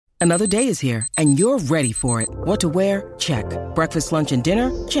Another day is here, and you're ready for it. What to wear? Check. Breakfast, lunch, and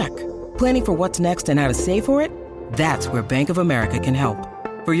dinner? Check. Planning for what's next and how to save for it? That's where Bank of America can help.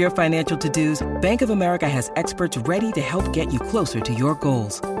 For your financial to-dos, Bank of America has experts ready to help get you closer to your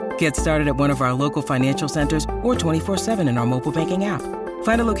goals. Get started at one of our local financial centers or 24/7 in our mobile banking app.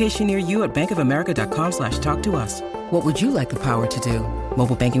 Find a location near you at bankofamerica.com/talktous. What would you like the power to do?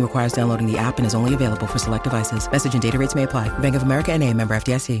 Mobile banking requires downloading the app and is only available for select devices. Message and data rates may apply. Bank of America N.A., member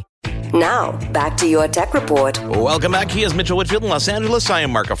FDIC. Now, back to your Tech Report. Welcome back. He is Mitchell Whitfield in Los Angeles. I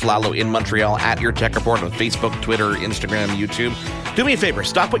am Mark Aflalo in Montreal at Your Tech Report on Facebook, Twitter, Instagram, YouTube. Do me a favor.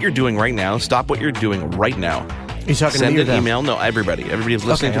 Stop what you're doing right now. Stop what you're doing right now. He's talking Send to me an email. No, everybody. Everybody's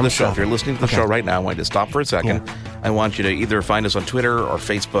listening to the show. If you're listening to the show right now, I want you to stop for a second. Yeah. I want you to either find us on Twitter or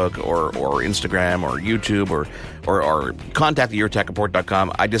Facebook or Instagram or YouTube or contact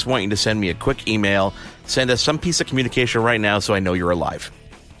yourtechreport.com. I just want you to send me a quick email. Send us some piece of communication right now so I know you're alive.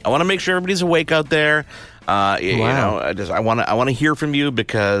 I want to make sure everybody's awake out there. You know, I want to hear from you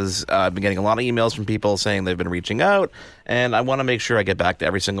because I've been getting a lot of emails from people saying they've been reaching out, and I want to make sure I get back to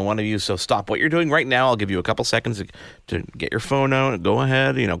every single one of you. So stop what you're doing right now. I'll give you a couple seconds to get your phone out and go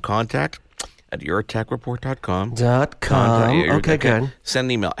ahead. Contact at yourtechreport.com. Okay, good. Send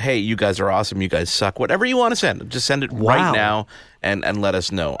an email. Hey, you guys are awesome. You guys suck. Whatever you want to send, just send it right now and let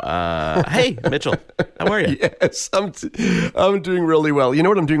us know. Hey, Mitchell, how are you? Yes, I'm doing really well. You know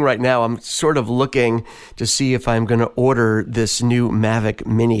what I'm doing right now? I'm sort of looking to see if I'm going to order this new Mavic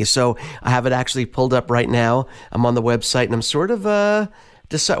Mini. So I have it actually pulled up right now. I'm on the website, and I'm sort of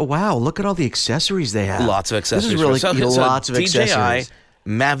wow, look at all the accessories they have. Lots of accessories. This is really lots of accessories. DJI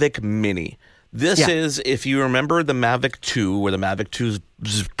Mavic Mini. This is, if you remember the Mavic 2 or the Mavic 2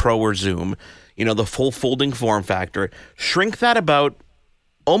 Pro or Zoom, the full folding form factor, shrink that about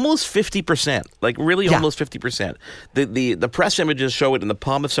almost 50%, like really almost 50%. The press images show it in the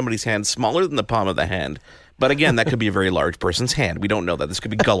palm of somebody's hand, smaller than the palm of the hand. But again, that could be a very large person's hand. We don't know that. This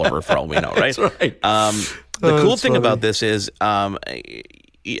could be Gulliver for all we know, right? That's right. The cool thing about this is,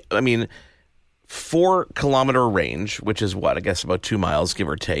 4-kilometer range, which is what, I guess about 2 miles, give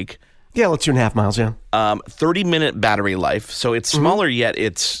or take. Yeah, well, 2.5 miles, yeah. 30-minute battery life. So it's smaller, yet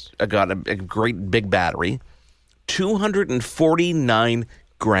it's got a great big battery. 249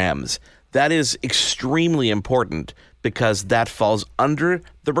 grams. That is extremely important because that falls under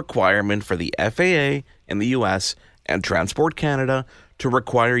the requirement for the FAA in the U.S. and Transport Canada to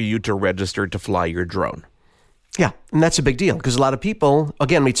require you to register to fly your drone. Yeah, and that's a big deal because a lot of people,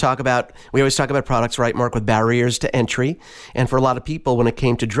 again, we always talk about products, right, Mark, with barriers to entry. And for a lot of people, when it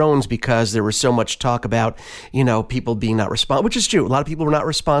came to drones, because there was so much talk about, people being not responsible, which is true. A lot of people were not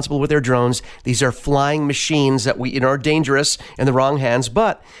responsible with their drones. These are flying machines that are dangerous in the wrong hands,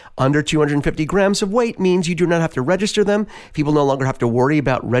 but under 250 grams of weight means you do not have to register them. People no longer have to worry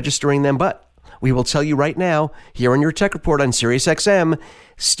about registering them, but we will tell you right now, here on your Tech Report on SiriusXM,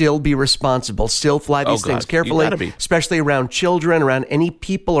 still be responsible. Still fly these things carefully, especially around children, around any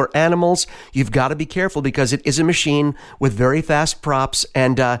people or animals. You've got to be careful because it is a machine with very fast props.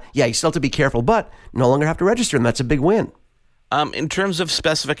 And you still have to be careful, but no longer have to register them. That's a big win. In terms of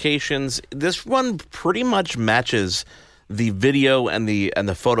specifications, this one pretty much matches the video and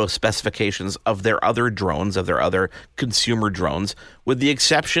the photo specifications of their other drones, of their other consumer drones, with the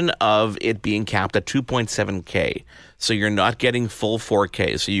exception of it being capped at 2.7K. So you're not getting full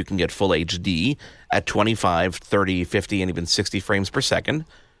 4K, so you can get full HD at 25, 30, 50, and even 60 frames per second.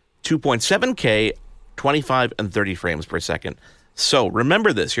 2.7K, 25 and 30 frames per second. So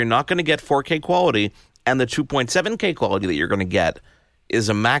remember this, you're not going to get 4K quality, and the 2.7K quality that you're going to get is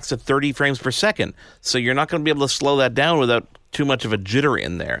a max of 30 frames per second. So you're not going to be able to slow that down without too much of a jitter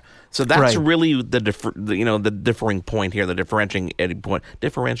in there. So that's really the differing point here, the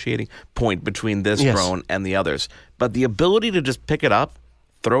differentiating point between this drone and the others. But the ability to just pick it up,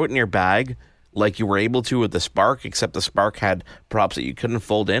 throw it in your bag like you were able to with the Spark, except the Spark had props that you couldn't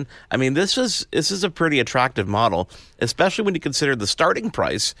fold in. I mean, this is a pretty attractive model, especially when you consider the starting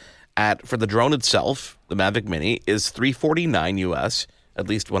price for the drone itself, the Mavic Mini, is $349 US. At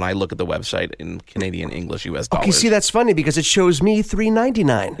least when I look at the website in Canadian, English, U.S. dollars. Okay, see, that's funny because it shows me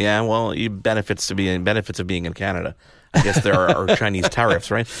 $399. Yeah, well, benefits of being in Canada. I guess there are Chinese tariffs,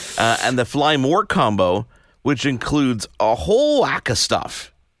 right? And the Fly More combo, which includes a whole whack of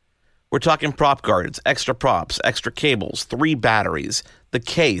stuff. We're talking prop guards, extra props, extra cables, 3 batteries, the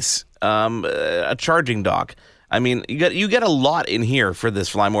case, a charging dock. I mean, you get a lot in here for this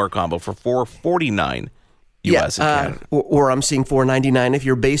Fly More combo for $449 US and Canada. Or I'm seeing $499. If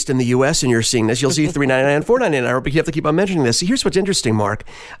you're based in the U.S. and you're seing this, you'll see $399 and $499. But you have to keep on mentioning this. Here's what's interesting, Mark.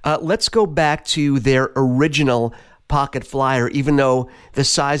 Let's go back to their original pocket flyer. Even though the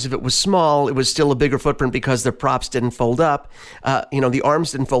size of it was small, it was still a bigger footprint because the props didn't fold up. The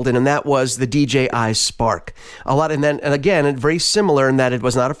arms didn't fold in, and that was the DJI Spark. And again, very similar in that it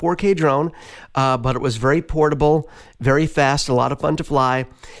was not a 4K drone, but it was very portable, very fast, a lot of fun to fly.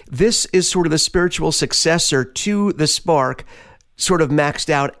 This is sort of the spiritual successor to the Spark, sort of maxed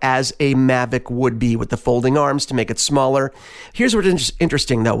out as a Mavic would be, with the folding arms to make it smaller. Here's what's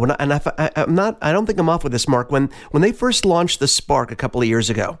interesting though, I don't think I'm off with this, Mark. When they first launched the Spark a couple of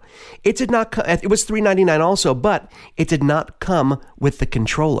years ago, it did not. It was $399 also, but it did not come with the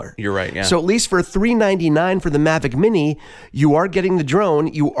controller. You're right. Yeah. So at least for $399 for the Mavic Mini, you are getting the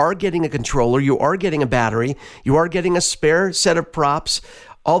drone, you are getting a controller, you are getting a battery, you are getting a spare set of props,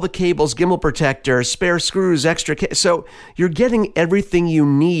 all the cables, gimbal protector, spare screws, so you're getting everything you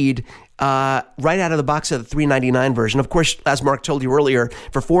need right out of the box of the $399 version. Of course, as Mark told you earlier,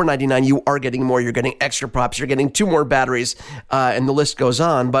 for $499 you are getting more. You're getting extra props. You're getting 2 more batteries, and the list goes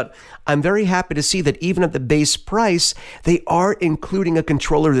on. But I'm very happy to see that even at the base price, they are including a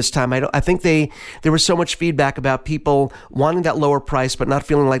controller this time. I think there was so much feedback about people wanting that lower price, but not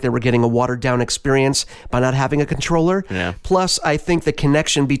feeling like they were getting a watered down experience by not having a controller. Yeah. Plus, I think the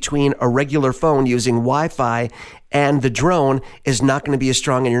connection between a regular phone using Wi-Fi and the drone is not going to be as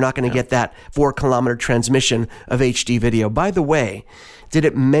strong, and you're not going to get that 4-kilometer transmission of HD video. By the way, did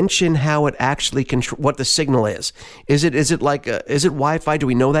it mention how it actually what the signal is? Is it Wi-Fi? Do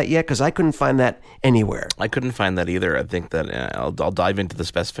we know that yet? Because I couldn't find that anywhere. I couldn't find that either. I think that I'll dive into the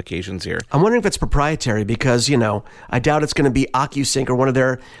specifications here. I'm wondering if it's proprietary because, I doubt it's going to be OcuSync or one of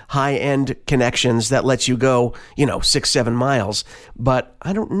their high-end connections that lets you go, 6-7 miles. But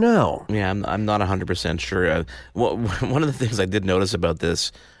I don't know. Yeah, I'm not 100% sure. One of the things I did notice about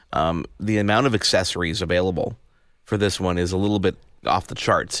this, the amount of accessories available for this one is a little bit off the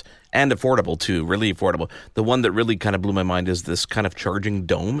charts, and affordable too, really affordable. The one that really kind of blew my mind is this kind of charging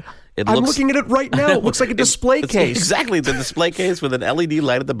dome. I'm looking at it right now. It looks like a display case. Exactly, the display case with an LED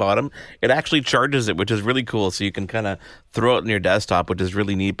light at the bottom. It actually charges it, which is really cool. So you can kind of throw it in your desktop, which is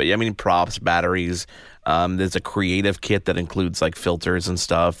really neat. But props, batteries. There's a creative kit that includes like filters and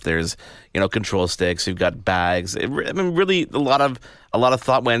stuff. There's control sticks. You've got bags. Really a lot of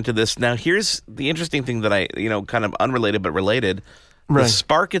thought went into this. Now here's the interesting thing that I kind of unrelated but related. Right. The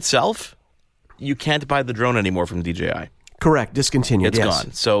Spark itself, you can't buy the drone anymore from DJI. Correct. Discontinued. It's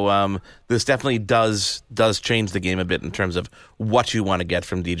gone. So this definitely does change the game a bit in terms of what you want to get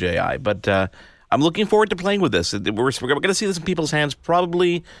from DJI. But I'm looking forward to playing with this. We're going to see this in people's hands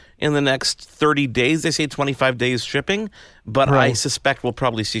probably in the next 30 days. They say 25 days shipping. But right. I suspect we'll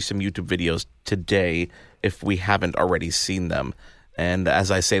probably see some YouTube videos today if we haven't already seen them. And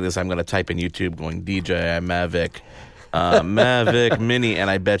as I say this, I'm going to type in YouTube going DJI Mavic. Mavic Mini, and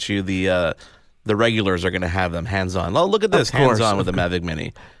I bet you the regulars are going to have them hands-on. Oh, look at this, hands-on with the Mavic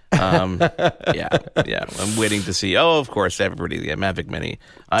Mini. Yeah. I'm waiting to see. Oh, of course, everybody, Mavic Mini.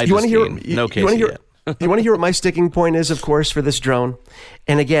 No case yet. You want to hear what my sticking point is, of course, for this drone?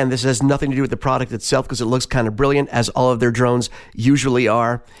 And again, this has nothing to do with the product itself because it looks kind of brilliant, as all of their drones usually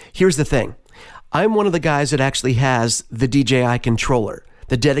are. Here's the thing. I'm one of the guys that actually has the DJI controller,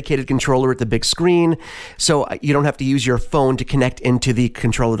 the dedicated controller at the big screen, so you don't have to use your phone to connect into the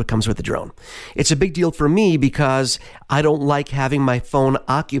controller that comes with the drone. It's a big deal for me because I don't like having my phone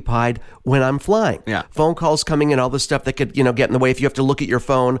occupied when I'm flying. Yeah. Phone calls coming in, all the stuff that could, get in the way. If you have to look at your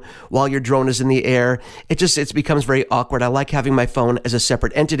phone while your drone is in the air, it becomes very awkward. I like having my phone as a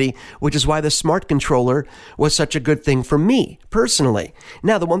separate entity, which is why the smart controller was such a good thing for me personally.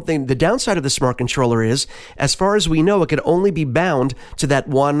 Now, the downside of the smart controller is, as far as we know, it could only be bound to that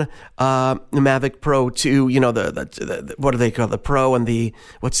one Mavic Pro 2, the what do they call the Pro and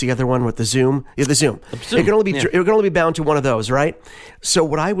what's the other one with the Zoom? Yeah, the Zoom. It can only be bound to one of those, right? So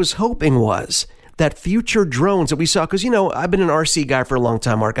what I was hoping was that future drones that we saw, because, I've been an RC guy for a long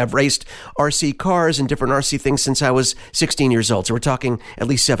time, Mark. I've raced RC cars and different RC things since I was 16 years old. So we're talking at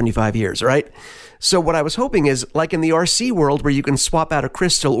least 75 years, right? So what I was hoping is, like in the RC world where you can swap out a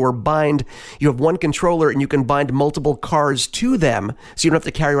crystal or you have one controller and you can bind multiple cars to them, so you don't have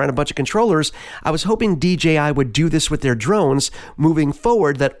to carry around a bunch of controllers. I was hoping DJI would do this with their drones moving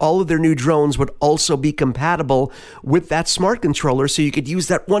forward, that all of their new drones would also be compatible with that smart controller, so you could use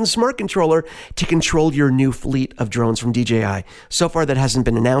that one smart controller to control your new fleet of drones from DJI. So far, that hasn't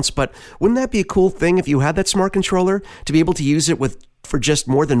been announced, but wouldn't that be a cool thing if you had that smart controller to be able to use it for just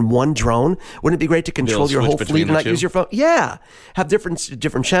more than one drone? Wouldn't it be great to control your whole fleet and not use your phone? Yeah. Have different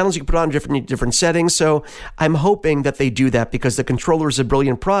channels you can put on, different settings. So I'm hoping that they do that, because the controller is a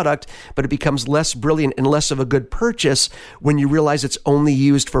brilliant product, but it becomes less brilliant and less of a good purchase when you realize it's only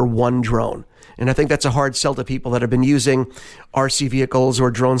used for one drone. And I think that's a hard sell to people that have been using RC vehicles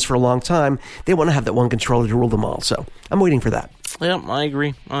or drones for a long time. They want to have that one controller to rule them all. So I'm waiting for that. Yeah, I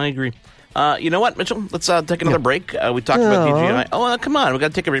agree. You know what, Mitchell? Let's take another break. We talked about DJI. Oh, come on. We got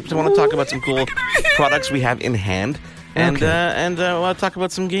to take a break. I want to talk about some cool products we have in hand. And we'll talk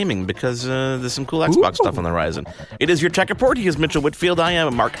about some gaming because there's some cool Xbox stuff on the horizon. It is your Tech Report. He is Mitchell Whitfield. I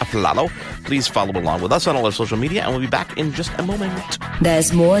am Mark Aflalo. Please follow along with us on all our social media, and we'll be back in just a moment.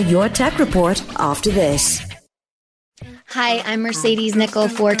 There's more Your Tech Report after this. Hi, I'm Mercedes Nichol,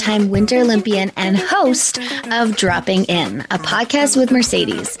 4-time Winter Olympian and host of Dropping In, a podcast with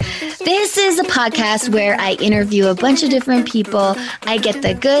Mercedes. This is a podcast where I interview a bunch of different people. I get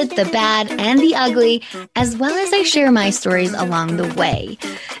the good, the bad, and the ugly, as well as I share my stories along the way.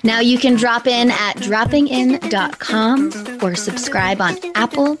 Now you can drop in at droppingin.com or subscribe on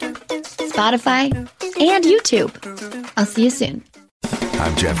Apple, Spotify, and YouTube. I'll see you soon.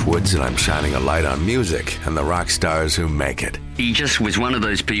 I'm Jeff Woods, and I'm shining a light on music and the rock stars who make it. He just was one of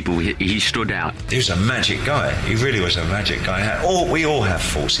those people, he stood out. He was a magic guy. He really was a magic guy. We all have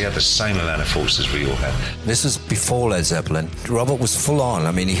faults. He had the same amount of faults as we all had. This was before Led Zeppelin. Robert was full on.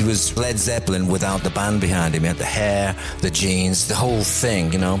 I mean, he was Led Zeppelin without the band behind him. He had the hair, the jeans, the whole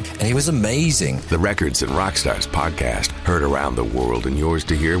thing, and he was amazing. The Records and Rockstars podcast, heard around the world and yours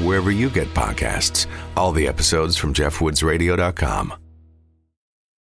to hear wherever you get podcasts. All the episodes from JeffWoodsRadio.com.